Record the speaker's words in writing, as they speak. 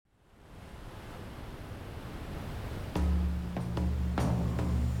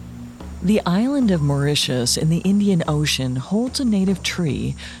The island of Mauritius in the Indian Ocean holds a native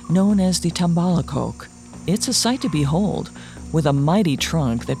tree known as the tambalakok. It's a sight to behold, with a mighty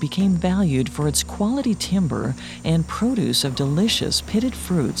trunk that became valued for its quality timber and produce of delicious pitted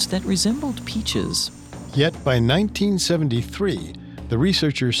fruits that resembled peaches. Yet by 1973, the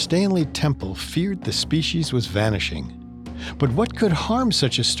researcher Stanley Temple feared the species was vanishing. But what could harm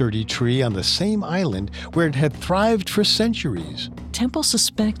such a sturdy tree on the same island where it had thrived for centuries? Temple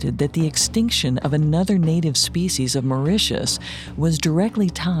suspected that the extinction of another native species of Mauritius was directly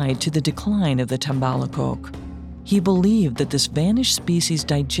tied to the decline of the tambalakok. He believed that this vanished species'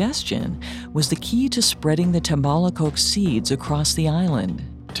 digestion was the key to spreading the tambalakok seeds across the island.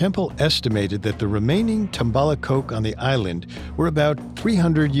 Temple estimated that the remaining tambalakok on the island were about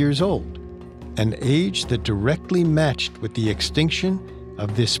 300 years old, an age that directly matched with the extinction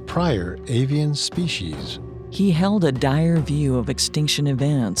of this prior avian species. He held a dire view of extinction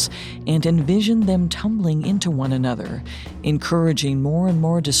events and envisioned them tumbling into one another, encouraging more and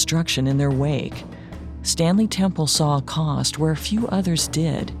more destruction in their wake. Stanley Temple saw a cost where few others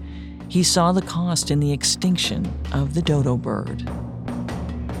did. He saw the cost in the extinction of the dodo bird.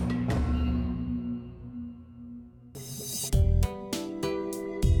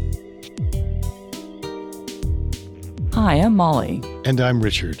 Hi, I'm Molly. And I'm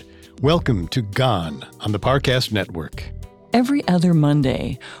Richard. Welcome to Gone on the Parcast Network. Every other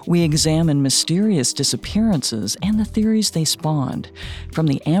Monday, we examine mysterious disappearances and the theories they spawned, from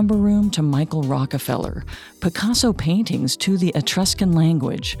the Amber Room to Michael Rockefeller, Picasso paintings to the Etruscan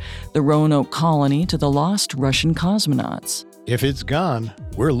language, the Roanoke colony to the lost Russian cosmonauts. If it's gone,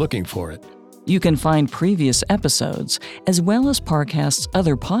 we're looking for it. You can find previous episodes, as well as Parcast's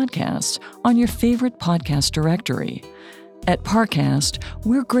other podcasts, on your favorite podcast directory. At Parcast,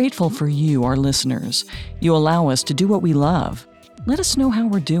 we're grateful for you, our listeners. You allow us to do what we love. Let us know how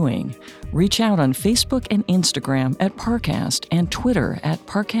we're doing. Reach out on Facebook and Instagram at Parcast and Twitter at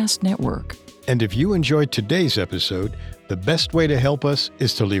Parcast Network. And if you enjoyed today's episode, the best way to help us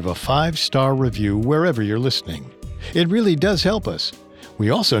is to leave a 5-star review wherever you're listening. It really does help us. We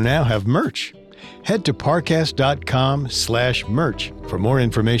also now have merch. Head to parcast.com/merch for more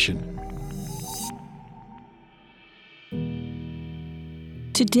information.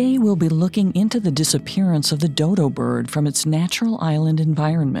 Today we'll be looking into the disappearance of the dodo bird from its natural island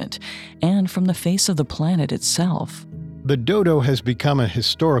environment and from the face of the planet itself. The dodo has become a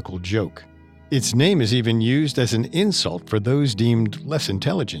historical joke. Its name is even used as an insult for those deemed less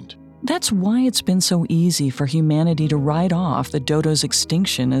intelligent. That's why it's been so easy for humanity to write off the dodo's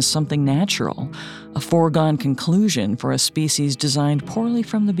extinction as something natural, a foregone conclusion for a species designed poorly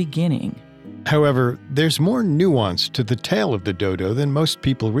from the beginning. However, there's more nuance to the tale of the dodo than most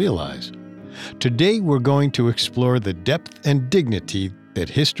people realize. Today, we're going to explore the depth and dignity that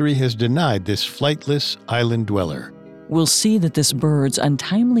history has denied this flightless island dweller. We'll see that this bird's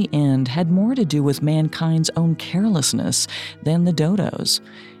untimely end had more to do with mankind's own carelessness than the dodo's.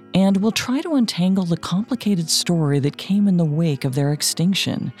 And we'll try to untangle the complicated story that came in the wake of their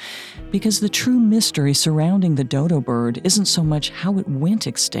extinction, because the true mystery surrounding the dodo bird isn't so much how it went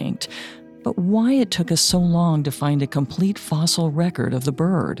extinct, but why it took us so long to find a complete fossil record of the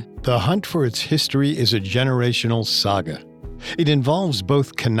bird. The hunt for its history is a generational saga. It involves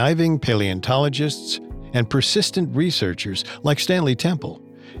both conniving paleontologists and persistent researchers like Stanley Temple,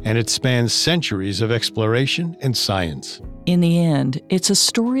 and it spans centuries of exploration and science. In the end, it's a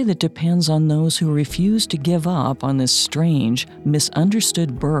story that depends on those who refuse to give up on this strange,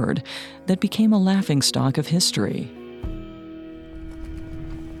 misunderstood bird that became a laughingstock of history.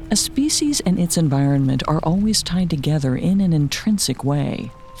 A species and its environment are always tied together in an intrinsic way.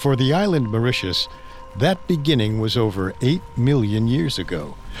 For the island Mauritius, that beginning was over 8 million years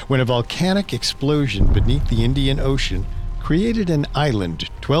ago, when a volcanic explosion beneath the Indian Ocean created an island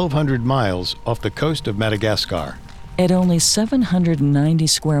 1,200 miles off the coast of Madagascar. At only 790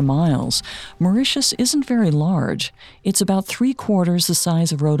 square miles, Mauritius isn't very large. It's about 3/4 the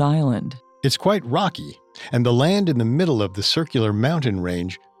size of Rhode Island. It's quite rocky, and the land in the middle of the circular mountain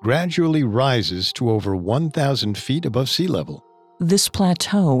range gradually rises to over 1,000 feet above sea level. This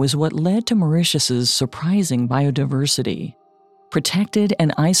plateau is what led to Mauritius's surprising biodiversity. Protected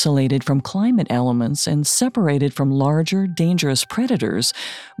and isolated from climate elements and separated from larger, dangerous predators,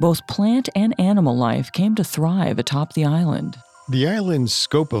 both plant and animal life came to thrive atop the island. The island's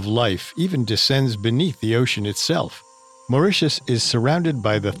scope of life even descends beneath the ocean itself. Mauritius is surrounded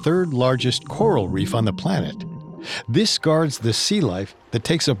by the third largest coral reef on the planet. This guards the sea life that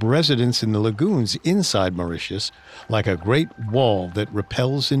takes up residence in the lagoons inside Mauritius, like a great wall that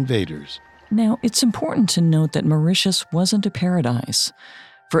repels invaders. Now, it's important to note that Mauritius wasn't a paradise.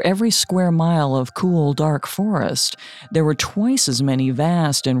 For every square mile of cool, dark forest, there were twice as many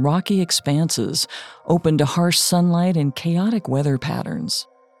vast and rocky expanses, open to harsh sunlight and chaotic weather patterns.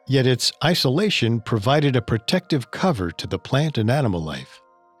 Yet its isolation provided a protective cover to the plant and animal life.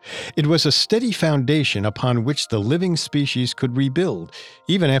 It was a steady foundation upon which the living species could rebuild,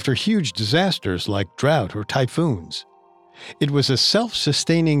 even after huge disasters like drought or typhoons. It was a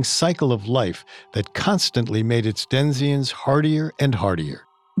self-sustaining cycle of life that constantly made its denizens hardier and hardier.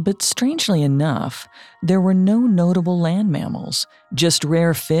 But strangely enough, there were no notable land mammals, just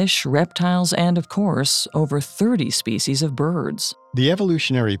rare fish, reptiles, and, of course, over 30 species of birds. The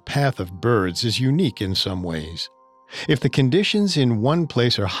evolutionary path of birds is unique in some ways. If the conditions in one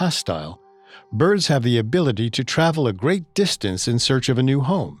place are hostile, birds have the ability to travel a great distance in search of a new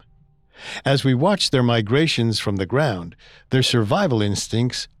home. As we watch their migrations from the ground, their survival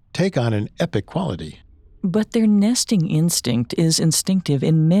instincts take on an epic quality. But their nesting instinct is instinctive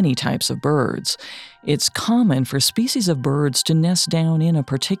in many types of birds. It's common for species of birds to nest down in a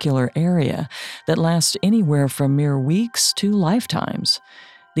particular area that lasts anywhere from mere weeks to lifetimes.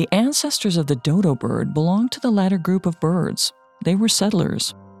 The ancestors of the dodo bird belonged to the latter group of birds. They were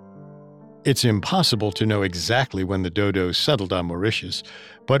settlers. It's impossible to know exactly when the dodos settled on Mauritius,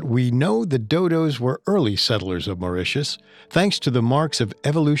 but we know the dodos were early settlers of Mauritius, thanks to the marks of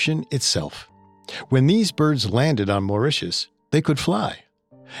evolution itself. When these birds landed on Mauritius, they could fly.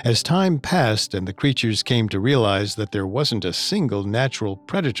 As time passed and the creatures came to realize that there wasn't a single natural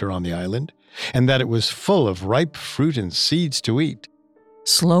predator on the island, and that it was full of ripe fruit and seeds to eat,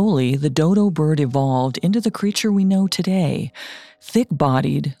 Slowly, the dodo bird evolved into the creature we know today,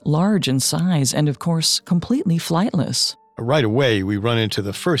 thick-bodied, large in size, and of course, completely flightless. right away we run into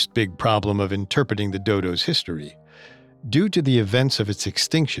the first big problem of interpreting the dodo's history. Due to the events of its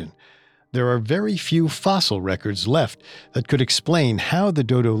extinction, there are very few fossil records left that could explain how the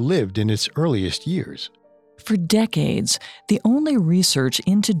dodo lived in its earliest years. For decades, the only research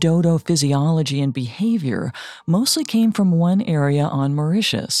into dodo physiology and behavior mostly came from one area on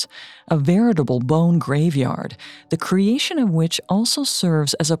Mauritius, a veritable bone graveyard, the creation of which also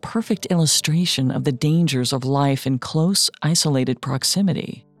serves as a perfect illustration of the dangers of life in close, isolated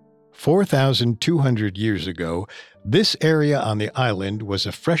proximity. 4,200 years ago, this area on the island was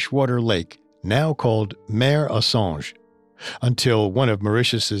a freshwater lake, now called Mer au Songe, until one of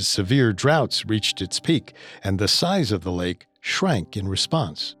Mauritius's severe droughts reached its peak, and the size of the lake shrank in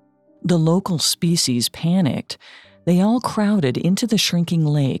response. The local species panicked. They all crowded into the shrinking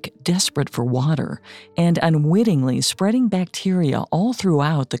lake, desperate for water, and unwittingly spreading bacteria all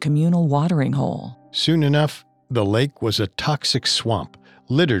throughout the communal watering hole. Soon enough, the lake was a toxic swamp,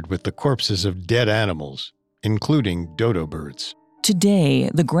 littered with the corpses of dead animals, including dodo birds. Today,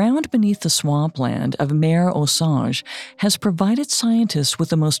 the ground beneath the swampland of Mer au Songe has provided scientists with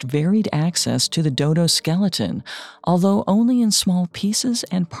the most varied access to the dodo skeleton, although only in small pieces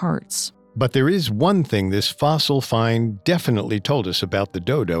and parts. But there is one thing this fossil find definitely told us about the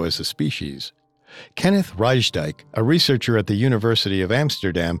dodo as a species. Kenneth Rijsdijk, a researcher at the University of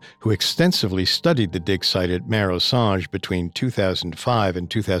Amsterdam who extensively studied the dig site at Mer au Songe between 2005 and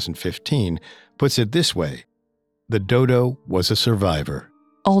 2015, puts it this way: the dodo was a survivor.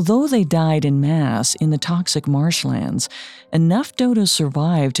 Although they died en masse in the toxic marshlands, enough dodos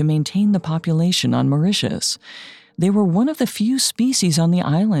survived to maintain the population on Mauritius. They were one of the few species on the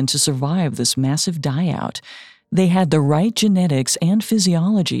island to survive this massive die-out. They had the right genetics and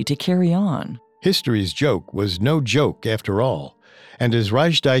physiology to carry on. History's joke was no joke after all, and as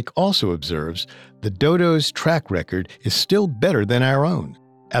Rijsdijk also observes, the dodo's track record is still better than our own.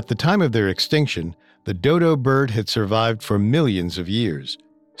 At the time of their extinction, the dodo bird had survived for millions of years.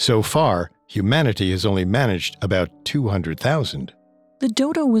 So far, humanity has only managed about 200,000. The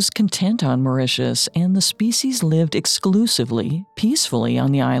dodo was content on Mauritius, and the species lived exclusively, peacefully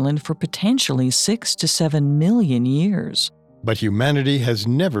on the island for potentially 6 to 7 million years. But humanity has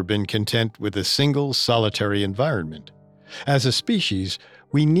never been content with a single solitary environment. As a species,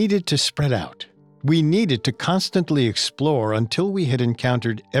 we needed to spread out. We needed to constantly explore until we had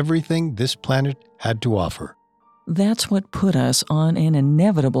encountered everything this planet had to offer. That's what put us on an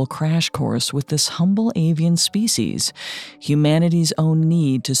inevitable crash course with this humble avian species, humanity's own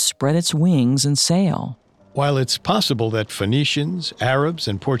need to spread its wings and sail. While it's possible that Phoenicians, Arabs,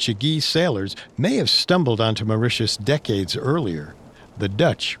 and Portuguese sailors may have stumbled onto Mauritius decades earlier, the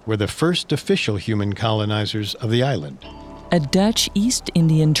Dutch were the first official human colonizers of the island. A Dutch East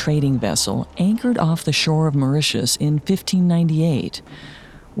Indian trading vessel anchored off the shore of Mauritius in 1598.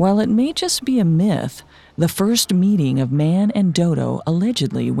 While it may just be a myth, the first meeting of man and dodo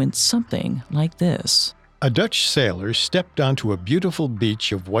allegedly went something like this. A Dutch sailor stepped onto a beautiful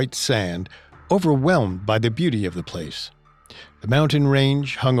beach of white sand, overwhelmed by the beauty of the place. The mountain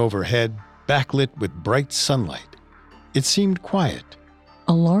range hung overhead, backlit with bright sunlight. It seemed quiet.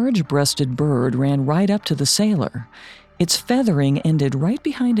 A large-breasted bird ran right up to the sailor. Its feathering ended right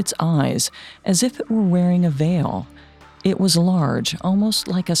behind its eyes, as if it were wearing a veil. It was large, almost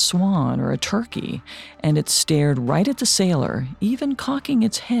like a swan or a turkey, and it stared right at the sailor, even cocking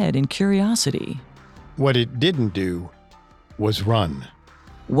its head in curiosity. What it didn't do was run.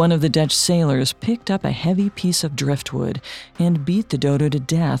 One of the Dutch sailors picked up a heavy piece of driftwood and beat the dodo to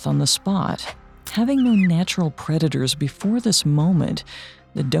death on the spot. Having no natural predators before this moment,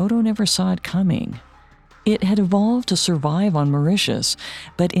 the dodo never saw it coming. It had evolved to survive on Mauritius,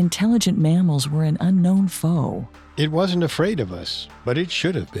 but intelligent mammals were an unknown foe. It wasn't afraid of us, but it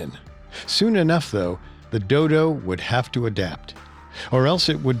should have been. Soon enough, though, the dodo would have to adapt, or else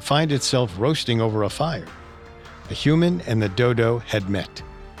it would find itself roasting over a fire. The human and the dodo had met.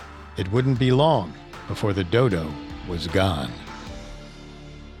 It wouldn't be long before the dodo was gone.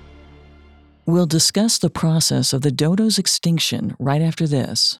 We'll discuss the process of the dodo's extinction right after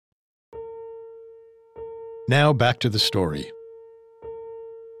this. Now back to the story.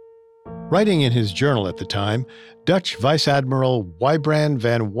 Writing in his journal at the time, Dutch Vice Admiral Wybrand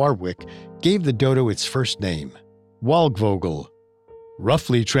van Warwick gave the dodo its first name, Walgvogel.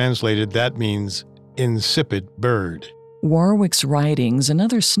 Roughly translated, that means insipid bird. Warwick's writings and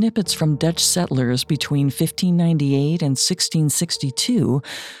other snippets from Dutch settlers between 1598 and 1662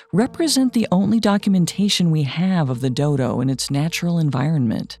 represent the only documentation we have of the dodo in its natural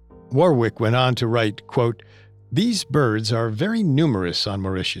environment. Warwick went on to write, quote, "These birds are very numerous on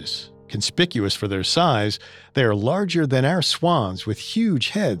Mauritius. Conspicuous for their size, they are larger than our swans with huge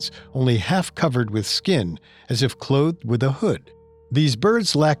heads, only half covered with skin, as if clothed with a hood. These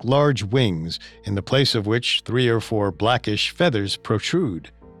birds lack large wings, in the place of which 3 or 4 blackish feathers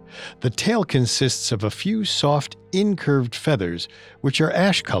protrude. The tail consists of a few soft, incurved feathers, which are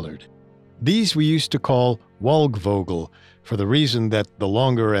ash-colored. These we used to call Walgvogel, for the reason that the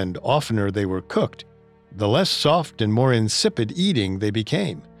longer and oftener they were cooked, the less soft and more insipid eating they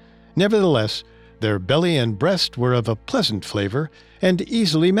became. Nevertheless, their belly and breast were of a pleasant flavor and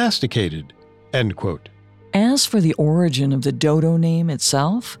easily masticated." End quote. As for the origin of the dodo name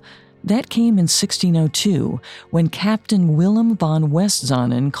itself, that came in 1602 when Captain Willem van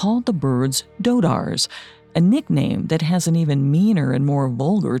Westzonnen called the birds dodars, a nickname that has an even meaner and more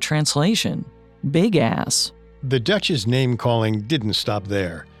vulgar translation, big ass. The Dutch's name-calling didn't stop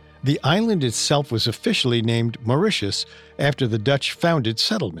there. The island itself was officially named Mauritius after the Dutch founded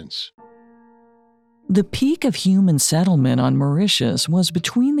settlements. The peak of human settlement on Mauritius was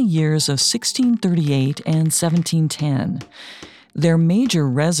between the years of 1638 and 1710. Their major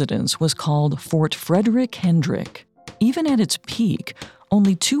residence was called Fort Frederick Hendrick. Even at its peak,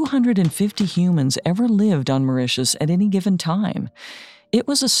 only 250 humans ever lived on Mauritius at any given time. It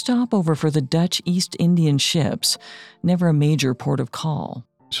was a stopover for the Dutch East Indian ships, never a major port of call.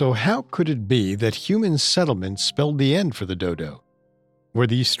 So how could it be that human settlement spelled the end for the dodo? Were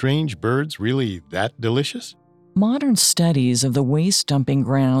these strange birds really that delicious? Modern studies of the waste dumping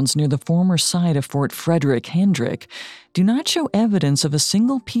grounds near the former site of Fort Frederick Hendrick do not show evidence of a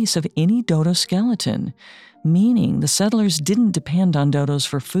single piece of any dodo skeleton, meaning the settlers didn't depend on dodos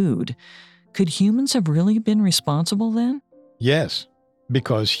for food. Could humans have really been responsible then? Yes,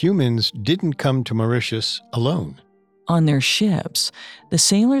 because humans didn't come to Mauritius alone. On their ships, the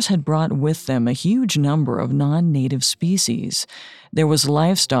sailors had brought with them a huge number of non-native species. There was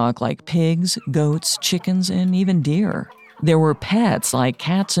livestock like pigs, goats, chickens, and even deer. There were pets like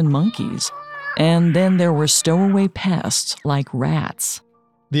cats and monkeys. And then there were stowaway pests like rats.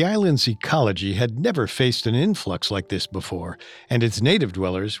 The island's ecology had never faced an influx like this before, and its native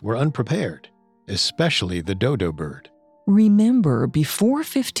dwellers were unprepared, especially the dodo bird. Remember, before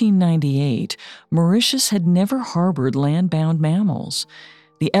 1598, Mauritius had never harbored land-bound mammals.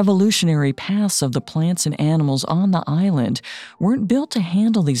 The evolutionary paths of the plants and animals on the island weren't built to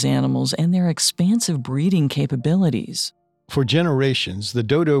handle these animals and their expansive breeding capabilities. For generations, the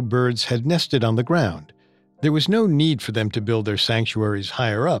dodo birds had nested on the ground. There was no need for them to build their sanctuaries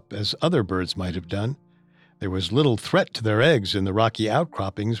higher up, as other birds might have done. There was little threat to their eggs in the rocky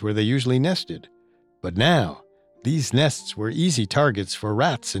outcroppings where they usually nested. But now, these nests were easy targets for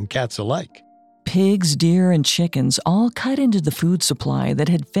rats and cats alike. Pigs, deer, and chickens all cut into the food supply that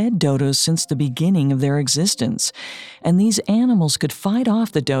had fed dodos since the beginning of their existence, and these animals could fight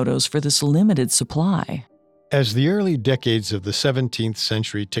off the dodos for this limited supply. As the early decades of the 17th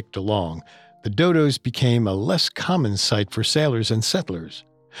century ticked along, the dodos became a less common sight for sailors and settlers.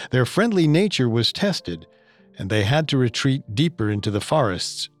 Their friendly nature was tested, and they had to retreat deeper into the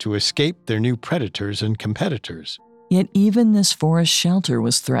forests to escape their new predators and competitors. Yet even this forest shelter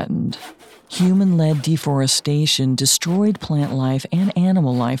was threatened. Human-led deforestation destroyed plant life and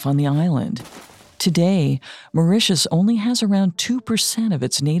animal life on the island. Today, Mauritius only has around 2% of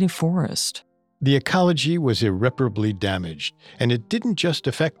its native forest. The ecology was irreparably damaged, and it didn't just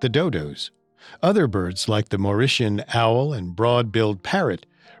affect the dodos. Other birds like the Mauritian owl and broad-billed parrot,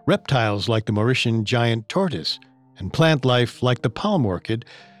 reptiles like the Mauritian giant tortoise, and plant life like the palm orchid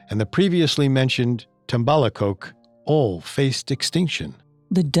and the previously mentioned tambalacoque all faced extinction.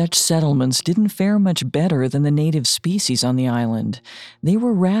 The Dutch settlements didn't fare much better than the native species on the island. They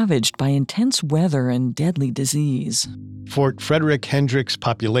were ravaged by intense weather and deadly disease. Fort Frederick Hendrick's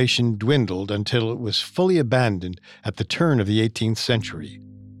population dwindled until it was fully abandoned at the turn of the 18th century.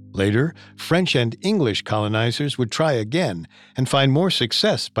 Later, French and English colonizers would try again and find more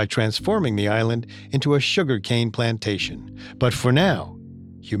success by transforming the island into a sugarcane plantation. But for now,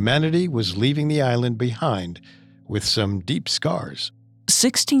 humanity was leaving the island behind with some deep scars.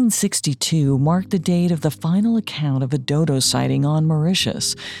 1662 marked the date of the final account of a dodo sighting on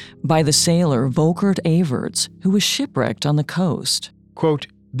Mauritius by the sailor Volkert Everts, who was shipwrecked on the coast. Quote,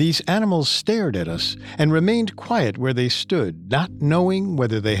 "These animals stared at us and remained quiet where they stood, not knowing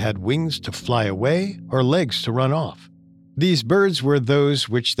whether they had wings to fly away or legs to run off. These birds were those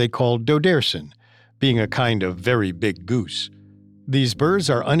which they called dodersen, being a kind of very big goose. These birds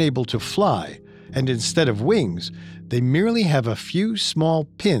are unable to fly, and instead of wings, they merely have a few small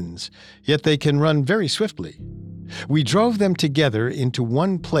pins, yet they can run very swiftly. We drove them together into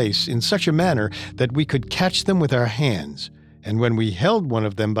one place in such a manner that we could catch them with our hands, and when we held one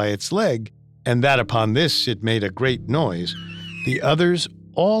of them by its leg, and that upon this it made a great noise, the others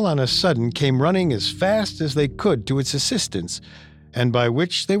all on a sudden came running as fast as they could to its assistance, and by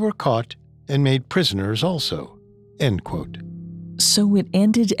which they were caught and made prisoners also." End quote. So it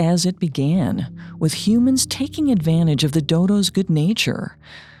ended as it began, with humans taking advantage of the dodo's good nature.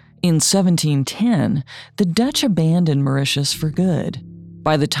 In 1710, the Dutch abandoned Mauritius for good.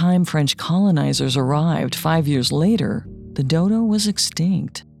 By the time French colonizers arrived 5 years later, the dodo was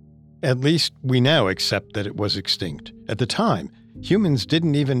extinct. At least we now accept that it was extinct. At the time, humans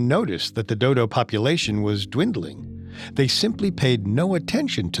didn't even notice that the dodo population was dwindling. They simply paid no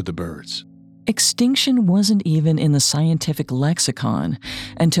attention to the birds. Extinction wasn't even in the scientific lexicon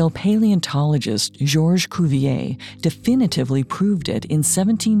until paleontologist Georges Cuvier definitively proved it in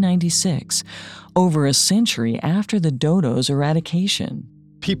 1796, over a century after the dodo's eradication.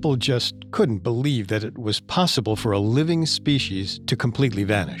 People just couldn't believe that it was possible for a living species to completely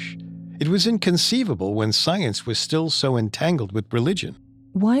vanish. It was inconceivable when science was still so entangled with religion.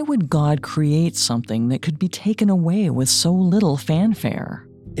 Why would God create something that could be taken away with so little fanfare?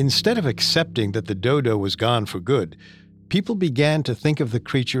 Instead of accepting that the dodo was gone for good, people began to think of the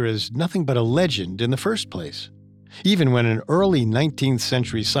creature as nothing but a legend in the first place. Even when an early 19th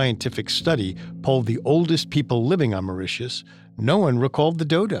century scientific study polled the oldest people living on Mauritius, no one recalled the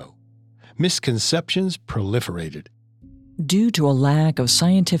dodo. Misconceptions proliferated. Due to a lack of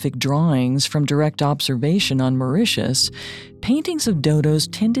scientific drawings from direct observation on Mauritius, paintings of dodos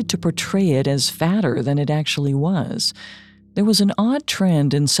tended to portray it as fatter than it actually was. There was an odd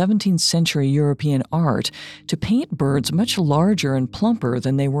trend in 17th century European art to paint birds much larger and plumper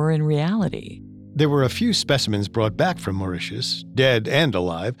than they were in reality. There were a few specimens brought back from Mauritius, dead and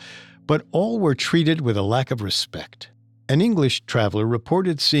alive, but all were treated with a lack of respect. An English traveler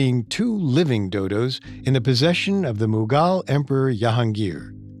reported seeing 2 living dodos in the possession of the Mughal Emperor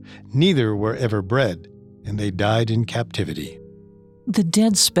Jahangir. Neither were ever bred, and they died in captivity. The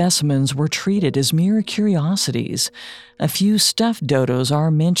dead specimens were treated as mere curiosities. A few stuffed dodos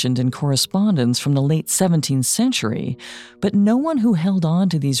are mentioned in correspondence from the late 17th century, but no one who held on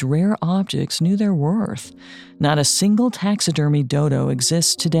to these rare objects knew their worth. Not a single taxidermy dodo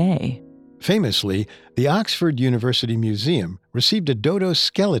exists today. Famously, the Oxford University Museum received a dodo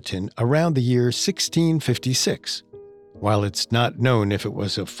skeleton around the year 1656. While it's not known if it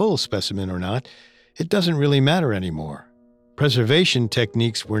was a full specimen or not, it doesn't really matter anymore. Preservation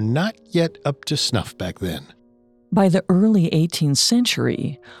techniques were not yet up to snuff back then. By the early 18th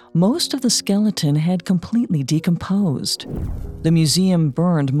century, most of the skeleton had completely decomposed. The museum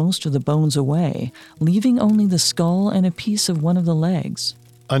burned most of the bones away, leaving only the skull and a piece of one of the legs.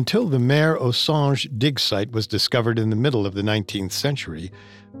 Until the Mare aux Singes dig site was discovered in the middle of the 19th century,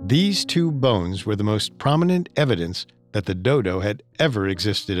 these 2 bones were the most prominent evidence that the dodo had ever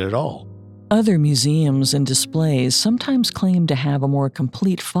existed at all. Other museums and displays sometimes claim to have a more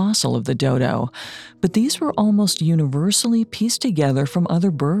complete fossil of the dodo, but these were almost universally pieced together from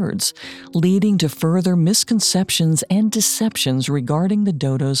other birds, leading to further misconceptions and deceptions regarding the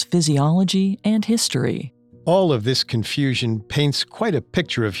dodo's physiology and history. All of this confusion paints quite a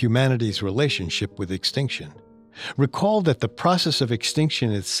picture of humanity's relationship with extinction. Recall that the process of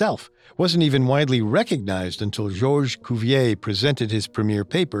extinction itself wasn't even widely recognized until Georges Cuvier presented his premier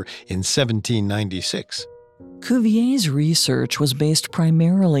paper in 1796. Cuvier's research was based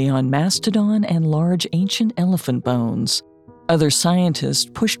primarily on mastodon and large ancient elephant bones. Other scientists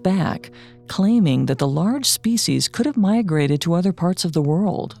pushed back, claiming that the large species could have migrated to other parts of the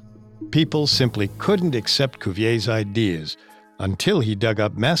world. People simply couldn't accept Cuvier's ideas until he dug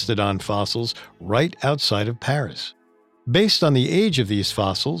up mastodon fossils right outside of Paris. Based on the age of these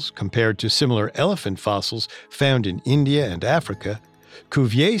fossils, compared to similar elephant fossils found in India and Africa,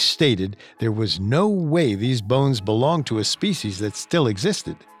 Cuvier stated there was no way these bones belonged to a species that still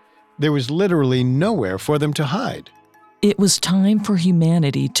existed. There was literally nowhere for them to hide. It was time for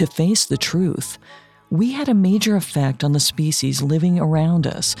humanity to face the truth. We had a major effect on the species living around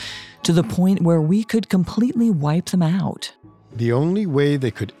us, to the point where we could completely wipe them out. The only way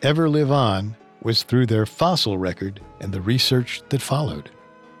they could ever live on was through their fossil record and the research that followed.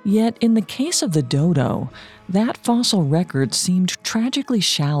 Yet, in the case of the dodo, that fossil record seemed tragically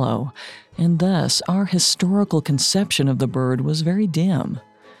shallow, and thus our historical conception of the bird was very dim.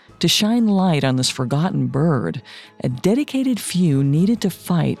 To shine light on this forgotten bird, a dedicated few needed to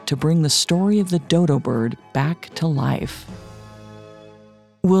fight to bring the story of the dodo bird back to life.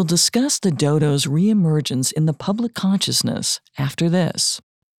 We'll discuss the dodo's reemergence in the public consciousness after this.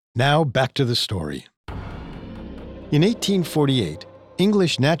 Now back to the story. In 1848,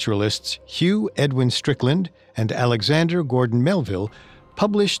 English naturalists Hugh Edwin Strickland and Alexander Gordon Melville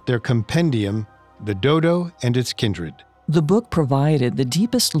published their compendium, The Dodo and Its Kindred. The book provided the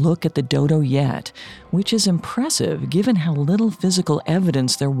deepest look at the dodo yet, which is impressive given how little physical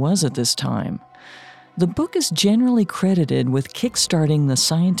evidence there was at this time. The book is generally credited with kickstarting the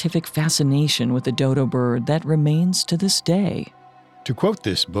scientific fascination with the dodo bird that remains to this day. To quote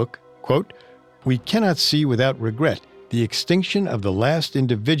this book, quote, "We cannot see without regret the extinction of the last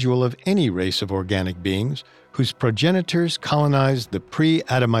individual of any race of organic beings whose progenitors colonized the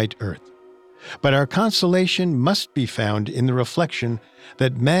pre-Adamite earth. But our consolation must be found in the reflection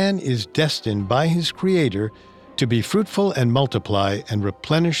that man is destined by his Creator to be fruitful and multiply and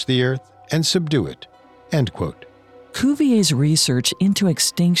replenish the earth and subdue it." End quote. Cuvier's research into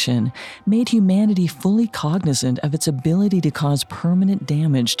extinction made humanity fully cognizant of its ability to cause permanent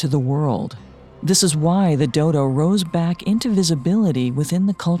damage to the world. This is why the dodo rose back into visibility within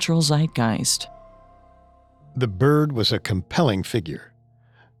the cultural zeitgeist. The bird was a compelling figure.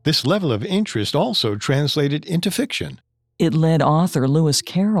 This level of interest also translated into fiction. It led author Lewis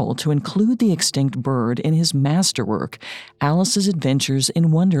Carroll to include the extinct bird in his masterwork, Alice's Adventures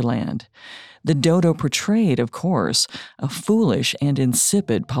in Wonderland. The dodo portrayed, of course, a foolish and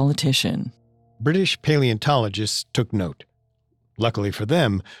insipid politician. British paleontologists took note. Luckily for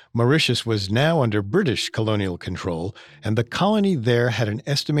them, Mauritius was now under British colonial control, and the colony there had an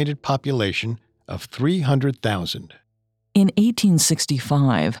estimated population of 300,000. In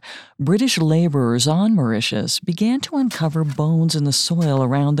 1865, British laborers on Mauritius began to uncover bones in the soil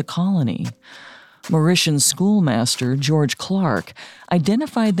around the colony. Mauritian schoolmaster George Clark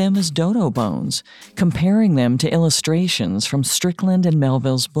identified them as dodo bones, comparing them to illustrations from Strickland and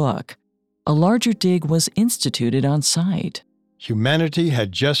Melville's book. A larger dig was instituted on site. Humanity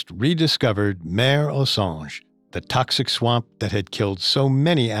had just rediscovered Mare aux Singes, the toxic swamp that had killed so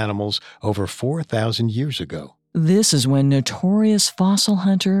many animals over 4,000 years ago. This is when notorious fossil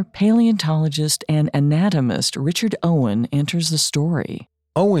hunter, paleontologist, and anatomist Richard Owen enters the story.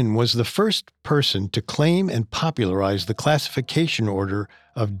 Owen was the first person to claim and popularize the classification order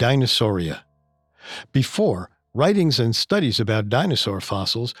of Dinosauria. Before, writings and studies about dinosaur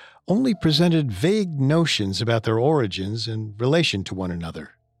fossils only presented vague notions about their origins and relation to one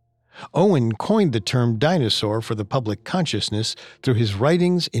another. Owen coined the term dinosaur for the public consciousness through his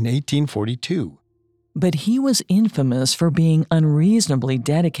writings in 1842. But he was infamous for being unreasonably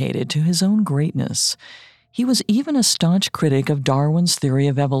dedicated to his own greatness. He was even a staunch critic of Darwin's theory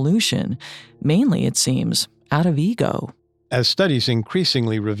of evolution, mainly, it seems, out of ego. As studies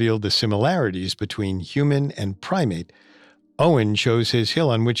increasingly revealed the similarities between human and primate, Owen chose his hill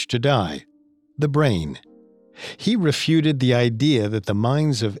on which to die, the brain. He refuted the idea that the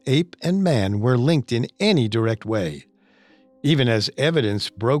minds of ape and man were linked in any direct way. Even as evidence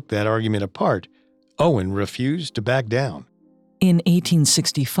broke that argument apart, Owen refused to back down. In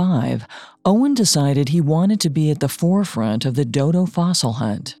 1865, Owen decided he wanted to be at the forefront of the dodo fossil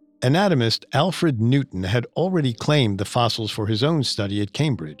hunt. Anatomist Alfred Newton had already claimed the fossils for his own study at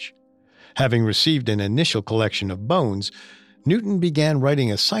Cambridge. Having received an initial collection of bones, Newton began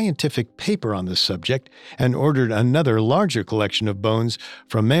writing a scientific paper on the subject and ordered another larger collection of bones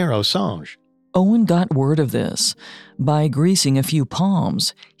from Mère aux Singes. Owen got word of this. By greasing a few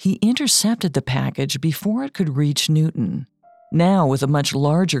palms, he intercepted the package before it could reach Newton. Now, with a much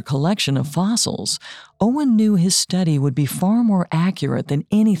larger collection of fossils, Owen knew his study would be far more accurate than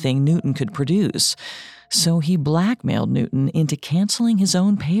anything Newton could produce. So he blackmailed Newton into canceling his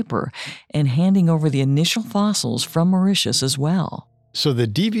own paper and handing over the initial fossils from Mauritius as well. So the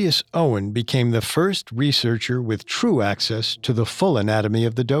devious Owen became the first researcher with true access to the full anatomy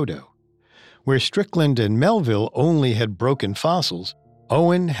of the dodo. Where Strickland and Melville only had broken fossils,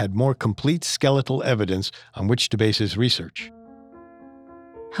 Owen had more complete skeletal evidence on which to base his research.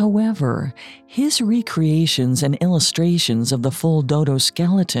 However, his recreations and illustrations of the full dodo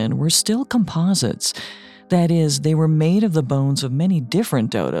skeleton were still composites. That is, they were made of the bones of many different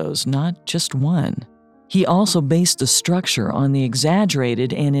dodos, not just one. He also based the structure on the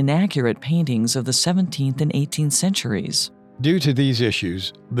exaggerated and inaccurate paintings of the 17th and 18th centuries. Due to these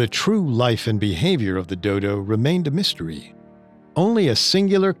issues, the true life and behavior of the dodo remained a mystery. Only a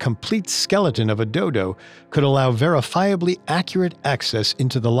singular, complete skeleton of a dodo could allow verifiably accurate access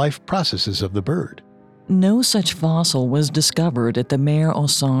into the life processes of the bird. No such fossil was discovered at the Mère aux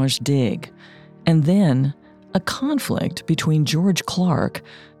Singes dig. And then, a conflict between George Clark,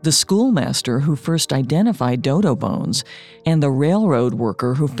 the schoolmaster who first identified dodo bones, and the railroad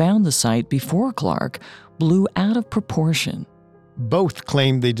worker who found the site before Clark, blew out of proportion. Both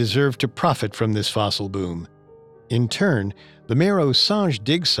claimed they deserved to profit from this fossil boom. In turn, the Mère aux Singes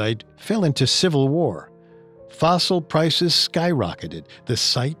dig site fell into civil war. Fossil prices skyrocketed. The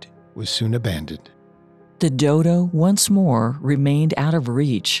site was soon abandoned. The dodo once more remained out of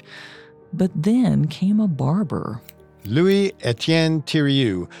reach. But then came a barber. Louis Etienne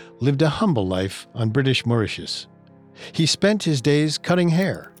Thirieu lived a humble life on British Mauritius. He spent his days cutting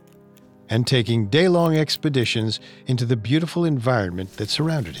hair and taking day-long expeditions into the beautiful environment that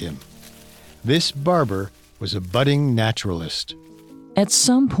surrounded him. This barber was a budding naturalist. At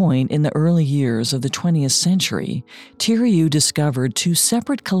some point in the early years of the 20th century, Thirieu discovered two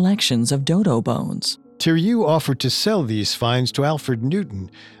separate collections of dodo bones. Thirieu offered to sell these finds to Alfred Newton,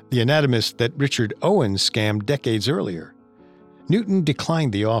 the anatomist that Richard Owen scammed decades earlier. Newton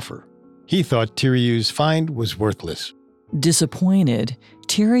declined the offer. He thought Thirieu's find was worthless. Disappointed,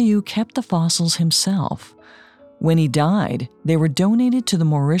 Thirieu kept the fossils himself. When he died, they were donated to the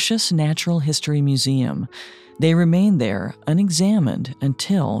Mauritius Natural History Museum. They remained there, unexamined,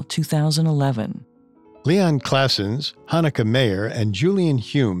 until 2011. Leon Claessens, Hanneke Meyer, and Julian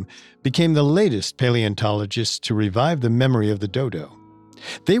Hume became the latest paleontologists to revive the memory of the dodo.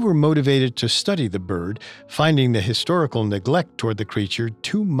 They were motivated to study the bird, finding the historical neglect toward the creature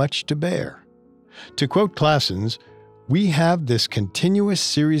too much to bear. To quote Claessens, "We have this continuous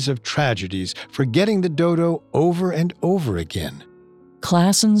series of tragedies, forgetting the dodo over and over again."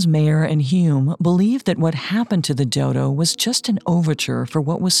 Claessens, Meyer, and Hume believed that what happened to the dodo was just an overture for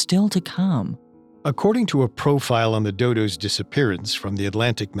what was still to come. According to a profile on the dodo's disappearance from the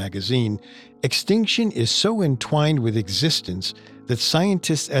Atlantic magazine, extinction is so entwined with existence that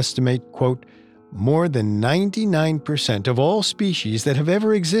scientists estimate, quote, more than 99% of all species that have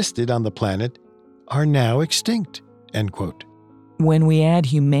ever existed on the planet are now extinct, end quote. When we add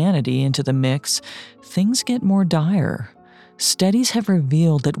humanity into the mix, things get more dire. Studies have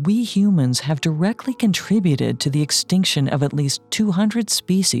revealed that we humans have directly contributed to the extinction of at least 200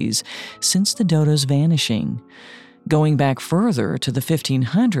 species since the dodo's vanishing. Going back further to the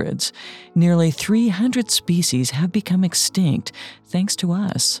 1500s, nearly 300 species have become extinct thanks to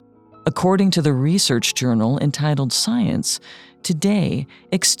us. According to the research journal entitled Science, today,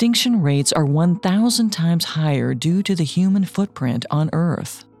 extinction rates are 1,000 times higher due to the human footprint on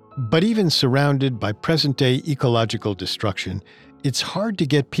Earth. But even surrounded by present-day ecological destruction, it's hard to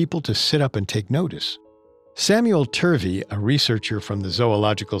get people to sit up and take notice. Samuel Turvey, a researcher from the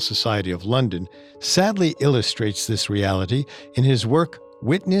Zoological Society of London, sadly illustrates this reality in his work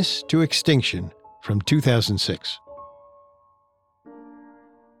Witness to Extinction from 2006.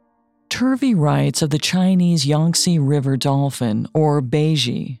 Turvey writes of the Chinese Yangtze River dolphin, or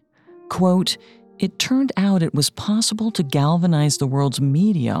beiji, quote, "It turned out it was possible to galvanize the world's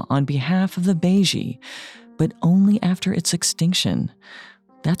media on behalf of the beiji, but only after its extinction.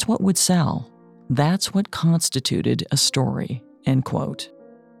 That's what would sell. That's what constituted a story," end quote.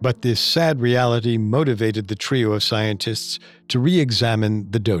 But this sad reality motivated the trio of scientists to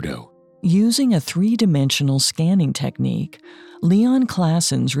re-examine the dodo. Using a three-dimensional scanning technique, Leon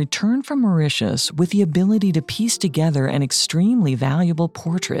Claessens returned from Mauritius with the ability to piece together an extremely valuable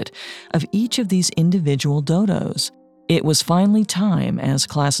portrait of each of these individual dodos. It was finally time, as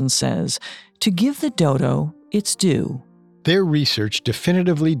Claessens says, to give the dodo its due. Their research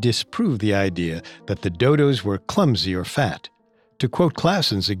definitively disproved the idea that the dodos were clumsy or fat. To quote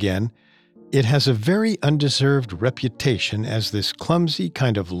Claessens again, "It has a very undeserved reputation as this clumsy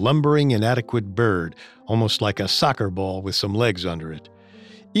kind of lumbering, inadequate bird, almost like a soccer ball with some legs under it.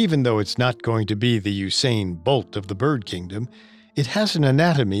 Even though it's not going to be the Usain Bolt of the bird kingdom, it has an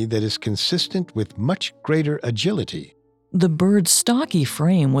anatomy that is consistent with much greater agility." The bird's stocky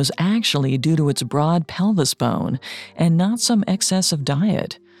frame was actually due to its broad pelvis bone and not some excess of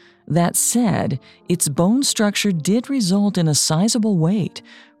diet. That said, its bone structure did result in a sizable weight,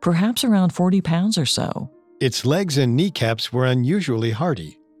 perhaps around 40 pounds or so. Its legs and kneecaps were unusually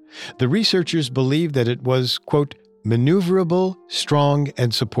hardy. The researchers believed that it was, quote, maneuverable, strong,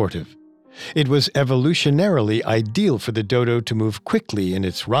 and supportive. It was evolutionarily ideal for the dodo to move quickly in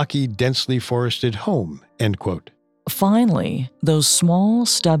its rocky, densely forested home, end quote. Finally, those small,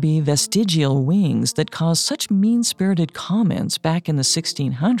 stubby, vestigial wings that caused such mean-spirited comments back in the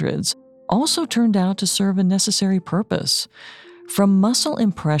 1600s also turned out to serve a necessary purpose. From muscle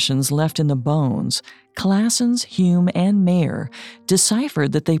impressions left in the bones, Claessens, Hume, and Mayer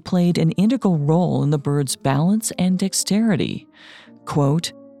deciphered that they played an integral role in the bird's balance and dexterity.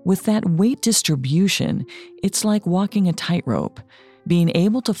 Quote, "With that weight distribution, it's like walking a tightrope. Being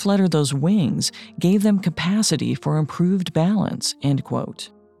able to flutter those wings gave them capacity for improved balance," end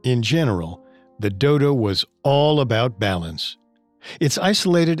quote. In general, the dodo was all about balance. Its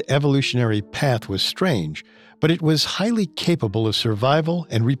isolated evolutionary path was strange, but it was highly capable of survival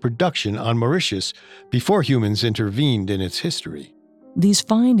and reproduction on Mauritius before humans intervened in its history. These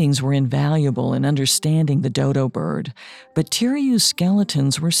findings were invaluable in understanding the dodo bird, but Tiriu's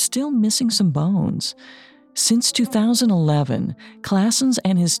skeletons were still missing some bones. Since 2011, Claessens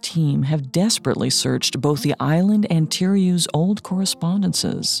and his team have desperately searched both the island and Tiriu's old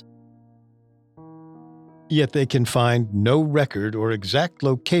correspondences. Yet they can find no record or exact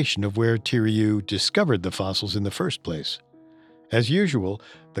location of where Tiriu discovered the fossils in the first place. As usual,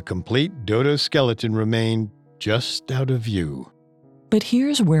 the complete dodo skeleton remained just out of view. But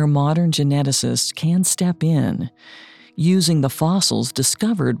here's where modern geneticists can step in. Using the fossils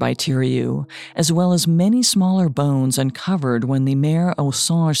discovered by Tiriu, as well as many smaller bones uncovered when the Mare aux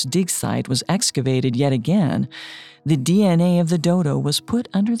Singes dig site was excavated yet again, the DNA of the dodo was put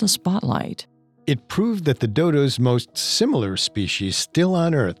under the spotlight. It proved that the dodo's most similar species still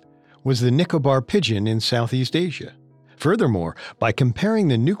on Earth was the Nicobar pigeon in Southeast Asia. Furthermore, by comparing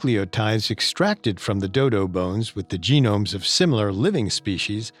the nucleotides extracted from the dodo bones with the genomes of similar living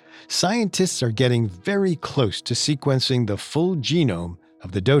species, scientists are getting very close to sequencing the full genome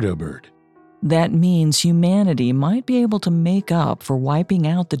of the dodo bird. That means humanity might be able to make up for wiping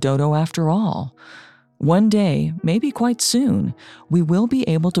out the dodo after all. One day, maybe quite soon, we will be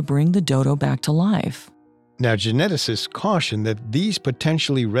able to bring the dodo back to life. Now, geneticists caution that these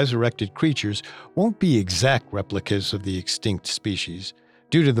potentially resurrected creatures won't be exact replicas of the extinct species.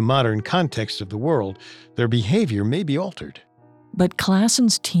 Due to the modern context of the world, their behavior may be altered. But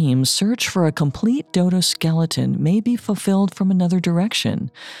Claessen's team's search for a complete dodo skeleton may be fulfilled from another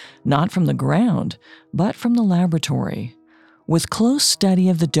direction, not from the ground, but from the laboratory. With close study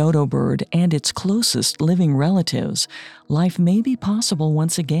of the dodo bird and its closest living relatives, life may be possible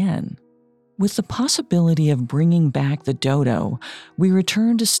once again. With the possibility of bringing back the dodo, we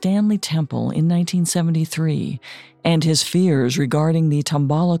return to Stanley Temple in 1973 and his fears regarding the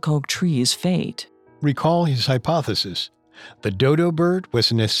Tambalakok tree's fate. Recall his hypothesis. The dodo bird was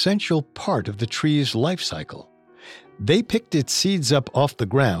an essential part of the tree's life cycle. They picked its seeds up off the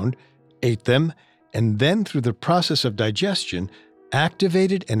ground, ate them, and then through the process of digestion,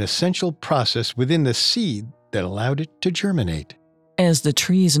 activated an essential process within the seed that allowed it to germinate. As the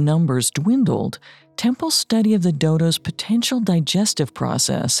tree's numbers dwindled, Temple's study of the dodo's potential digestive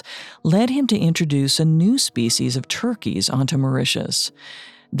process led him to introduce a new species of turkeys onto Mauritius.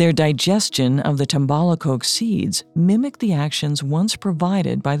 Their digestion of the Tambalakok seeds mimicked the actions once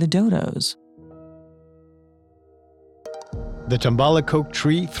provided by the dodos. The Tambalakok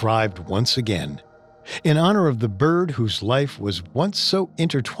tree thrived once again. In honor of the bird whose life was once so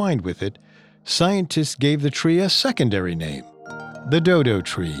intertwined with it, scientists gave the tree a secondary name, the dodo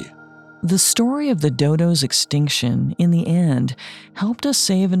tree. The story of the dodo's extinction, in the end, helped us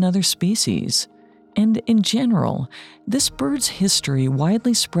save another species. And in general, this bird's history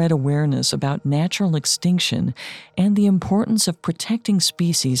widely spread awareness about natural extinction and the importance of protecting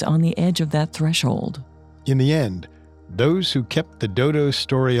species on the edge of that threshold. In the end, those who kept the dodo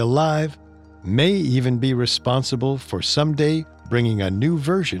story alive may even be responsible for someday bringing a new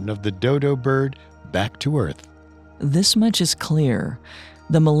version of the dodo bird back to Earth. This much is clear.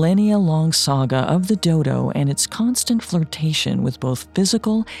 The millennia-long saga of the dodo and its constant flirtation with both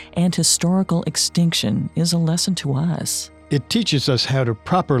physical and historical extinction is a lesson to us. It teaches us how to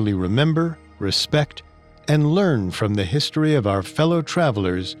properly remember, respect, and learn from the history of our fellow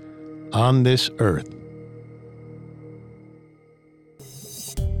travelers on this Earth.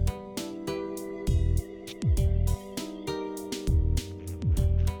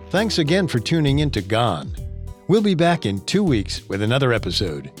 Thanks again for tuning in to Gone. We'll be back in 2 weeks with another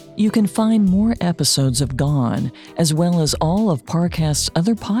episode. You can find more episodes of Gone, as well as all of Parcast's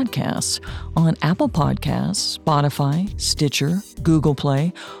other podcasts, on Apple Podcasts, Spotify, Stitcher, Google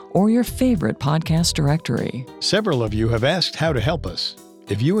Play, or your favorite podcast directory. Several of you have asked how to help us.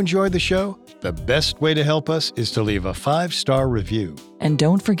 If you enjoy the show, the best way to help us is to leave a 5-star review. And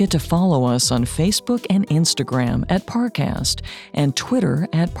don't forget to follow us on Facebook and Instagram at Parcast and Twitter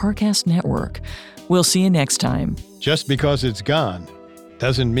at Parcast Network. We'll see you next time. Just because it's gone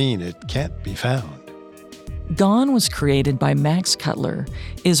doesn't mean it can't be found. Gone was created by Max Cutler,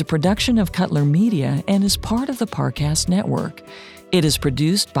 is a production of Cutler Media, and is part of the Parcast Network. It is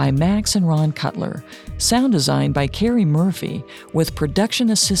produced by Max and Ron Cutler, sound design by Carrie Murphy, with production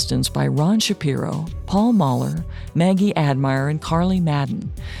assistance by Ron Shapiro, Paul Mahler, Maggie Admire, and Carly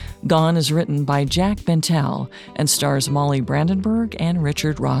Madden. Gone is written by Jack Bentel and stars Molly Brandenburg and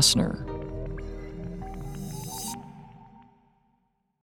Richard Rossner.